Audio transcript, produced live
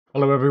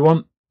Hello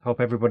everyone,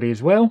 hope everybody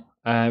is well.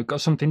 Got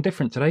something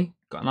different today.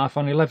 Got an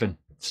iPhone 11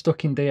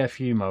 stuck in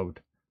DFU mode.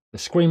 The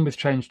screen was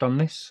changed on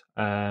this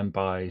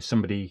by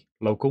somebody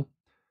local,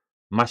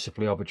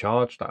 massively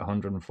overcharged at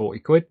 140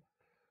 quid.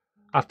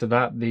 After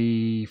that,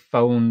 the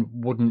phone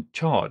wouldn't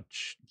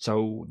charge,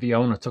 so the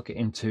owner took it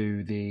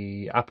into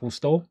the Apple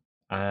store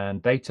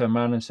and they turned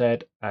around and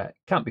said,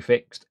 can't be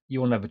fixed,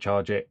 you'll never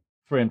charge it,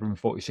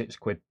 346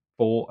 quid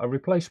for a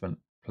replacement,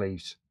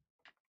 please.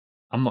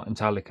 I'm not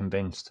entirely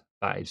convinced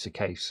that is the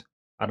case.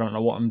 I don't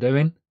know what I'm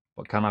doing,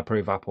 but can I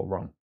prove Apple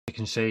wrong? You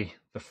can see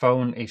the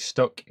phone is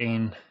stuck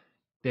in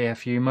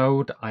DFU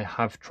mode. I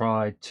have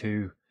tried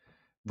to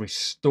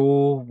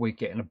restore. We're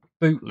getting a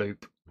boot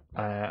loop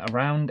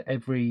around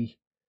every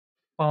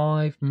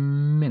 5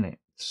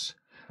 minutes.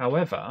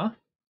 However,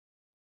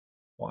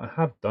 what I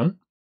have done,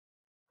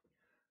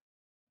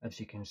 as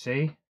you can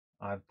see,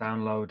 I've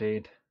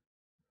downloaded,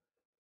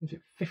 is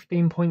it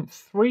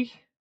 15.3?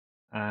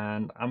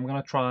 And I'm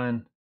going to try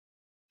and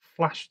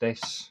flash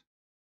this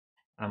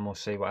and we'll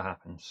see what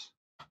happens.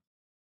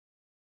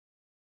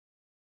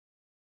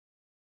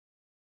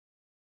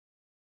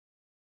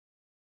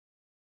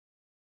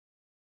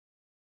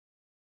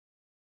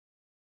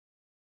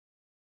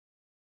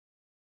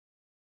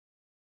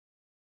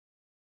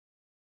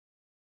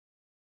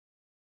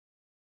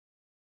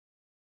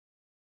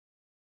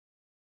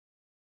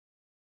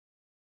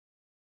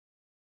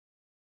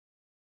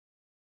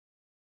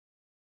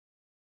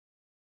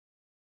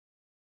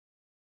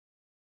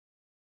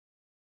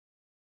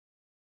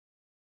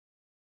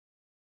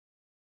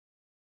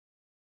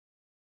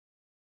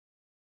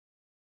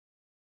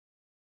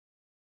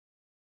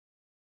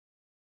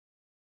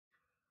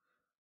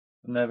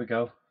 And there we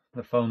go,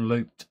 the phone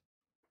looped.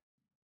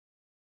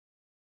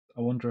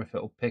 I wonder if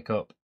it'll pick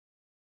up.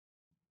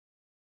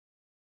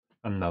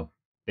 And no,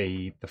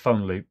 the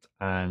phone looped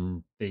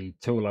and the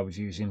tool I was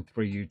using,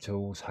 3U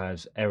Tools,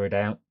 has errored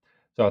out.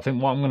 So I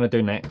think what I'm going to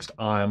do next,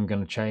 I'm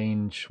going to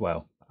change,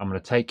 well, I'm going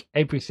to take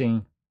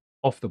everything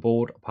off the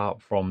board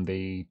apart from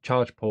the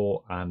charge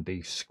port and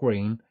the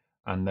screen,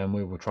 and then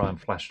we will try and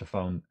flash the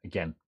phone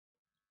again.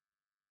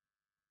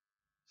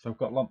 So I've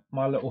got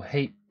my little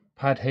heat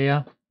pad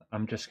here.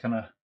 I'm just going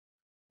to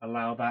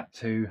allow that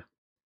to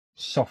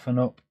soften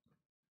up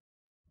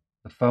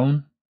the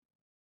phone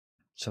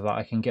so that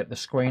I can get the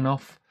screen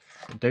off.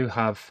 I do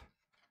have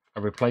a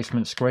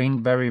replacement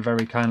screen, very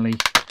kindly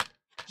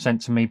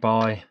sent to me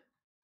by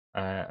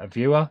a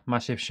viewer.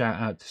 Massive shout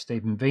out to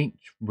Stephen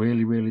Veach.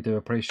 Really do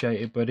appreciate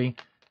it, buddy.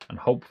 And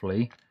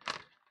hopefully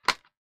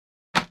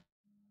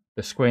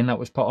the screen that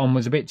was put on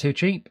was a bit too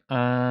cheap,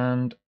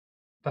 and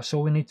that's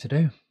all we need to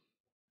do.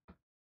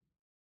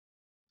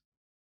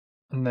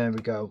 And there we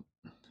go,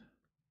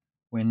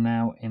 we're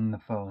now in the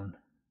phone.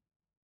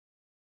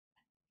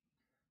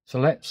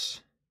 So I'll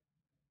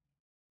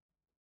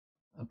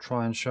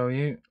try and show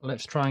you.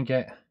 Let's try and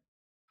get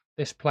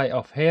this plate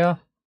off here,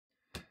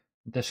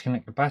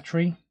 disconnect the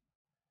battery.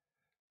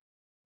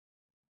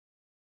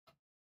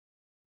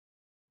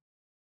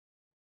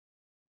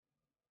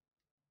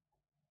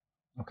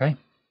 Okay,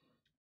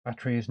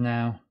 battery is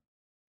now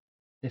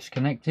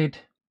disconnected.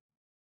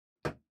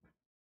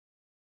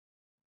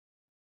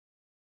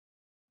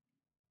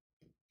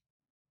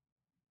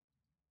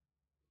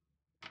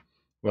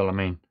 Well, I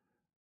mean,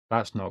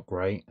 that's not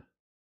great.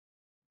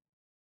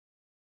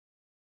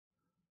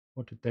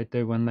 What did they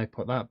do when they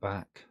put that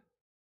back?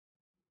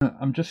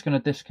 I'm just going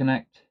to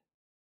disconnect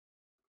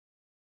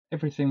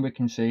everything we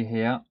can see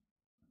here.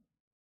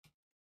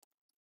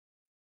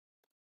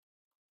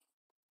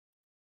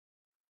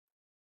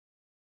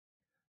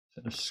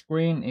 So the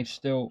screen is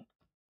still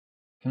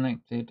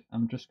connected.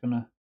 I'm just going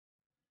to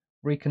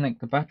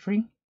reconnect the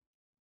battery.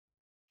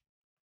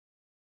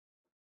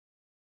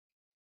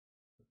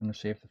 I'm going to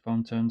see if the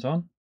phone turns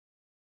on.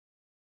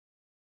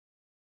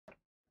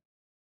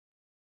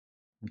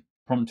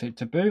 Prompt it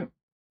to boot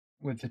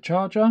with the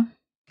charger.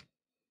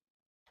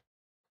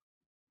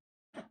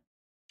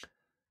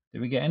 Did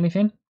we get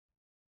anything?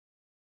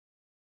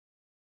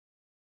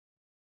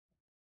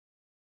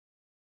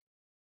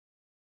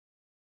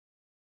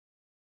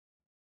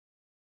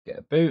 Get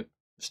a boot,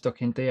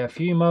 stuck in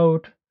DFU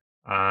mode,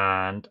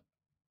 and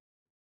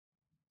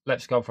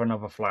let's go for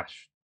another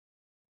flash.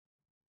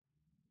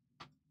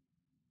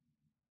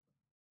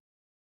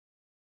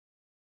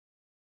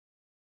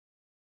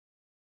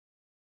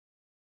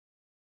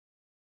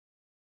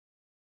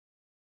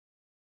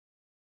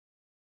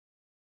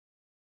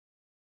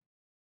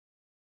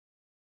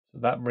 So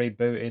that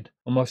rebooted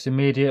almost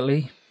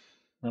immediately,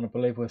 and I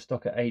believe we're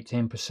stuck at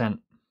 18%.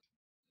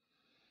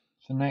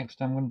 So next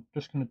I'm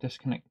just going to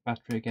disconnect the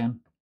battery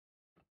again.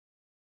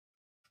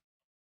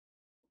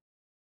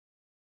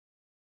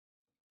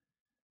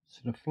 So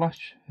the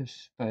flash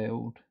has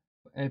failed,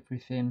 but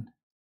everything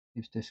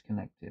is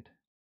disconnected.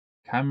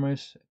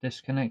 Cameras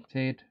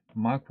disconnected,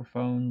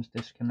 microphones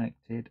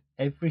disconnected,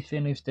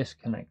 everything is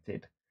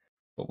disconnected.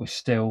 But we're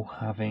still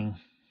having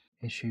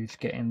issues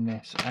getting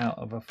this out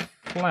of a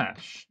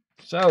flash.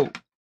 So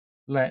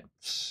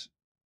let's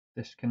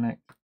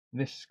disconnect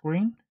this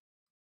screen.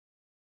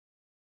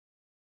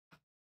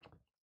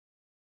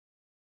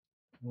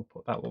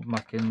 put that one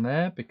back in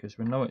there because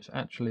we know it's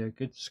actually a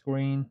good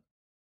screen.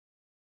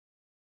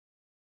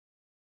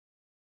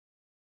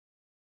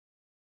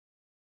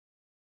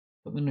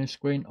 Put the new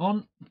screen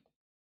on.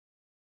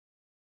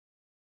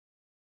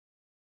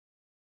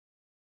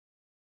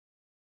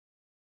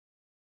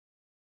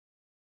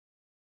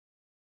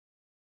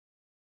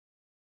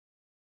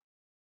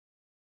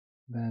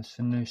 There's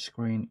the new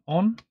screen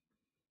on.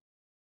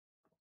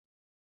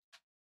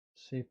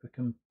 See if we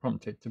can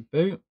prompt it to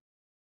boot.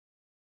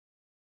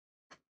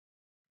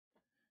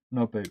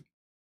 No boot.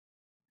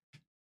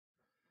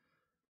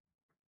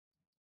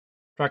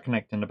 Try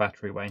connecting the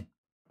battery, Wayne.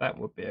 That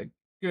would be a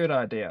good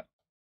idea.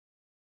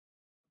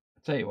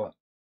 I'll tell you what.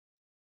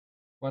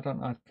 Why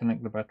don't I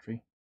connect the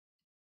battery?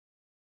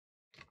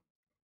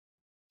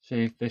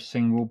 See if this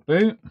thing will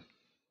boot.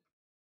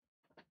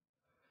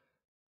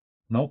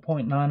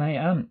 0.98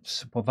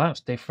 amps. Well,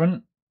 that's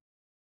different.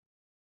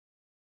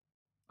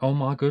 Oh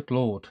my good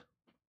lord.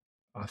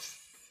 I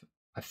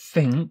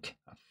think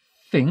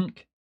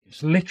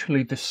it's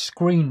literally the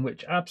screen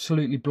which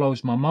absolutely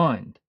blows my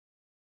mind.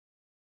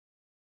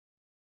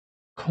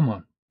 Come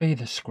on, be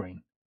the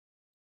screen.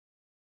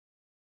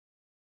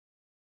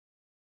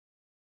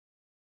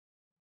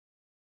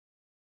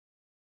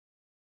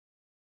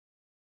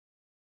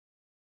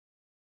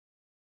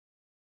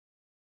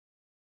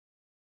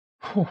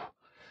 Whew.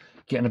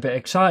 Getting a bit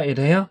excited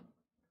here.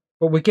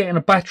 But we're getting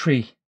a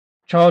battery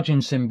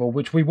charging symbol,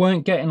 which we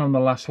weren't getting on the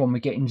last one. We're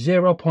getting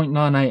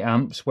 0.98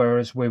 amps,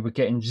 whereas we were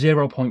getting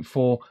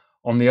 0.4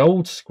 on the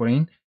old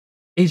screen.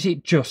 Is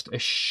it just a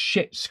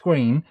shit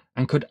screen?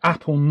 And could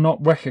Apple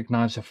not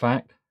recognize the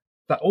fact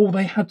that all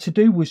they had to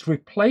do was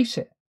replace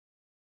it?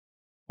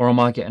 Or am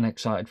I getting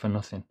excited for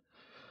nothing?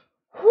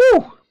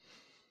 Whew!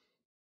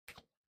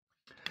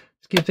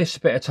 Let's give this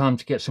a bit of time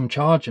to get some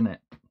charge in it.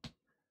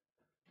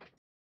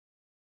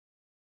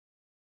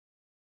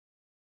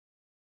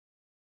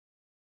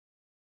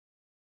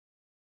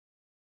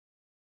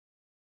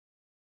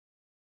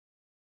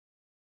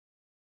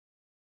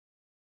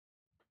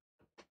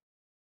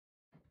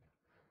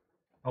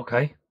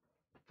 Okay,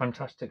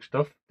 fantastic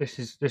stuff. This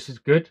is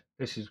good.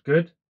 This is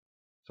good.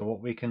 So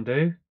what we can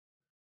do,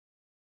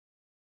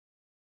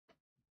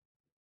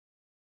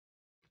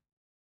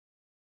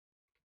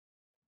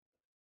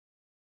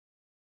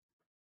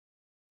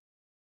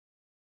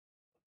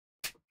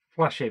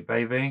 flash it,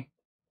 baby.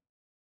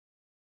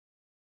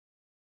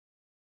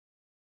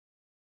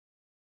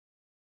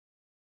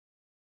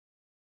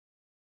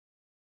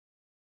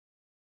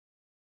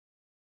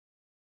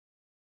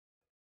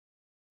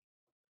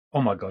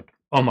 Oh my god.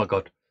 Oh my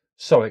god.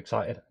 So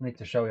excited. I need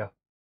to show you.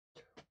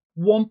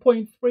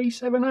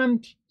 1.37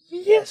 amps.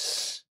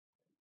 Yes.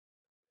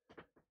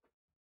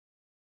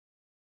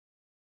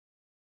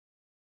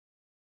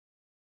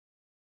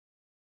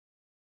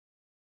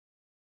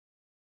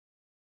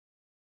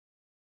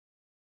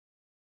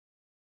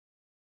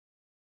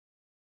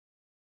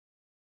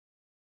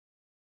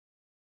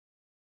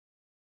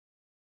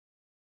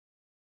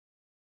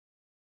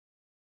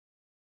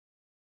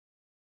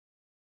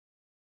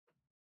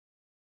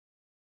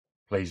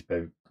 Please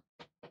boot.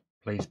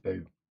 Please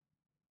boot.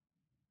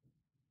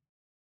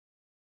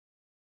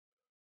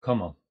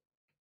 Come on.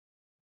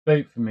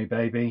 Boot for me,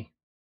 baby.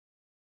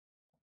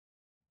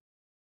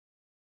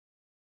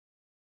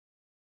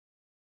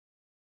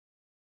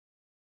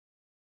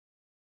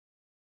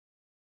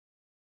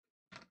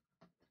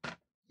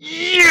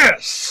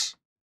 Yes!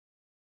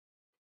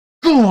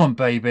 Go on,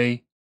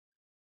 baby.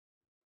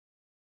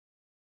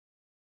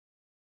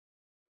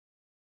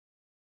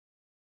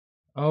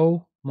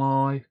 Oh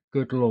my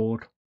good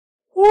lord.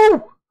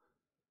 Woo!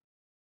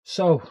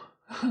 So,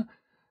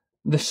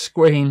 the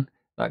screen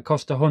that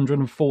cost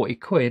 140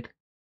 quid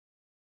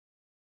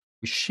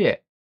was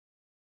shit.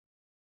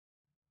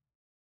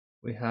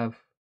 We have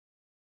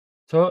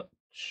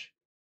touch.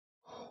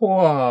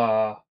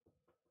 Wow.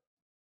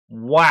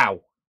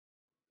 Wow.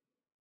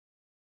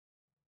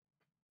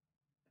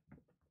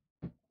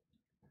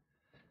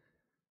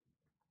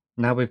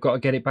 Now we've got to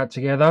get it back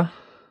together.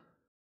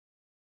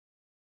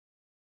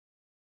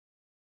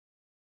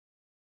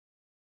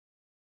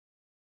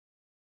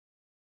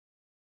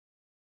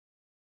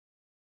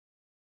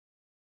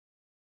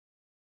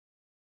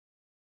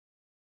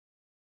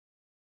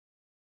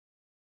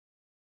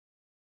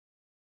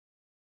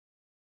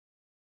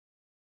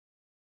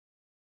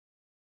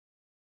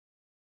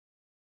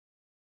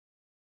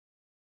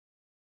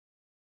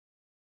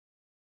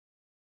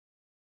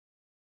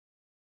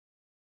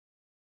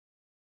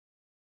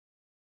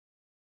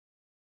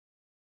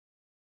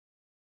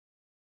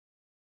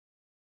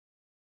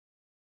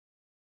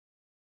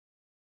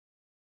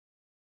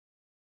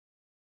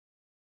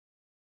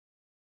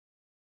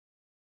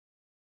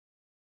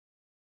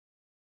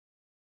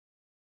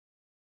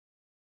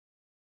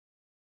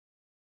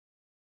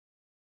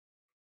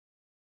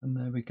 And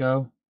there we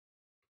go.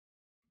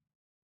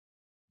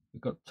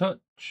 We've got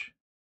touch.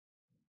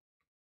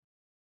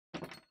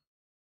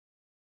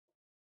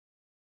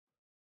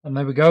 And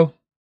there we go.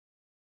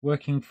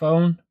 Working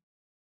phone.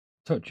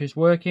 Touch is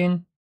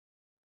working.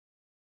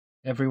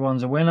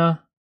 Everyone's a winner.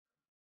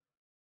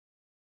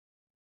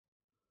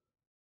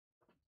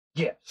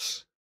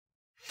 Yes.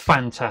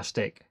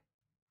 Fantastic.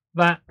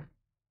 That,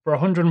 for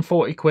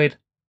 140 quid,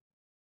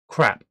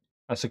 crap.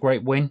 That's a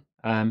great win.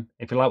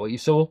 If you like what you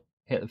saw,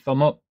 hit the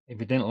thumb up. If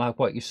you didn't like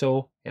what you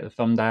saw, hit the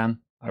thumb down.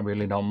 I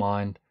really don't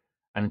mind.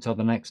 And until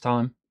the next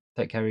time,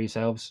 take care of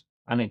yourselves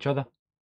and each other.